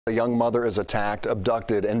A young mother is attacked,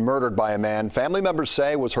 abducted, and murdered by a man family members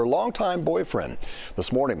say was her longtime boyfriend.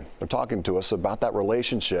 This morning, they're talking to us about that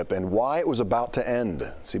relationship and why it was about to end.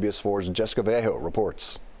 CBS 4's Jessica Vallejo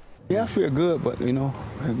reports. Yeah, I feel good, but,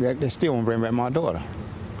 they still won't bring back my daughter,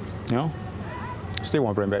 Still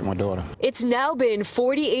won't bring back my daughter. It's now been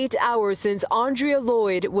 48 hours since Andreae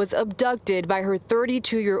Lloyd was abducted by her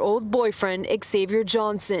 32-year-old boyfriend, Xavier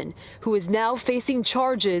Johnson, who is now facing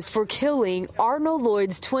charges for killing Andreae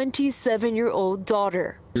Lloyd's 27-year-old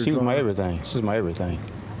daughter. She was my everything. She's my everything.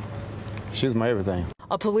 She was my everything.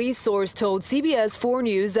 A police source told CBS 4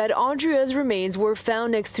 News that Andrea's remains were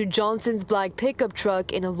found next to Johnson's black pickup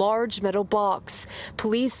truck in a large metal box.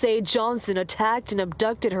 Police say Johnson attacked and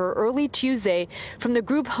abducted her early Tuesday from the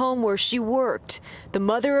group home where she worked. The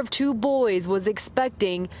mother of 2 boys was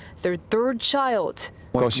expecting their 3rd child.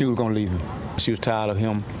 Because she was going to leave him. She was tired of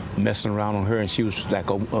him messing around on her, and she was like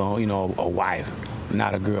a wife,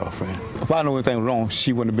 not a girlfriend. If I knew anything was wrong,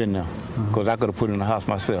 she wouldn't have been there, because I could have put her in the house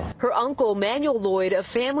myself. Her uncle, Manuel Lloyd, a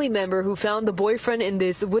family member who found the boyfriend in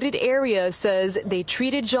this wooded area, says they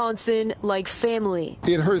treated Johnson like family.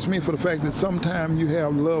 It hurts me for the fact that sometimes you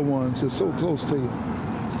have loved ones that's so close to you.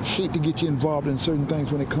 Hate to get you involved in certain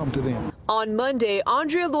things when it comes to them. On Monday,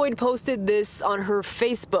 Andreae Lloyd posted this on her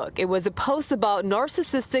Facebook. It was a post about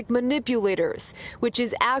narcissistic manipulators, which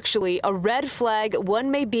is actually a red flag one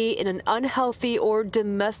may be in an unhealthy or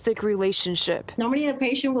domestic relationship. Normally the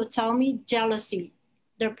patient will tell me jealousy.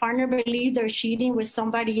 Their partner believes they're cheating with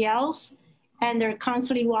somebody else, and they're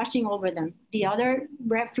constantly watching over them. The other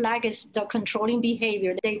red flag is the controlling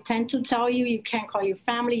behavior. They tend to tell you, you can't call your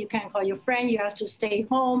family, you can't call your friend, you have to stay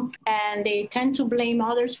home. And they tend to blame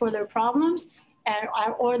others for their problems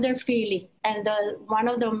or their feeling. And one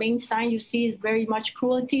of the main signs you see is very much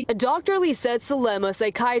cruelty. Dr. Lisette Salem, a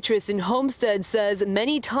psychiatrist in Homestead, says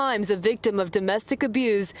many times a victim of domestic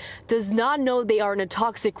abuse does not know they are in a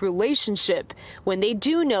toxic relationship. When they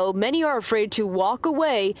do know, many are afraid to walk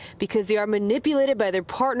away because they are manipulated by their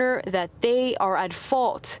partner that they are at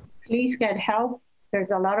fault. Please get help.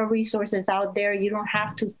 There's a lot of resources out there. You don't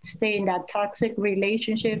have to stay in that toxic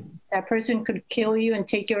relationship. That person could kill you and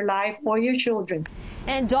take your life or your children.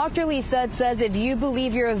 And Dr. Lisette says if you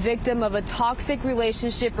believe you're a victim of a toxic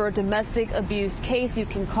relationship or a domestic abuse case, you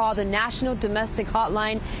can call the National Domestic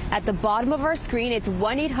Hotline at the bottom of our screen. It's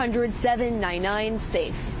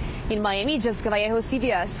 1-800-799-SAFE. In Miami, Jessica Vallejo,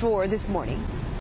 CBS 4 This Morning.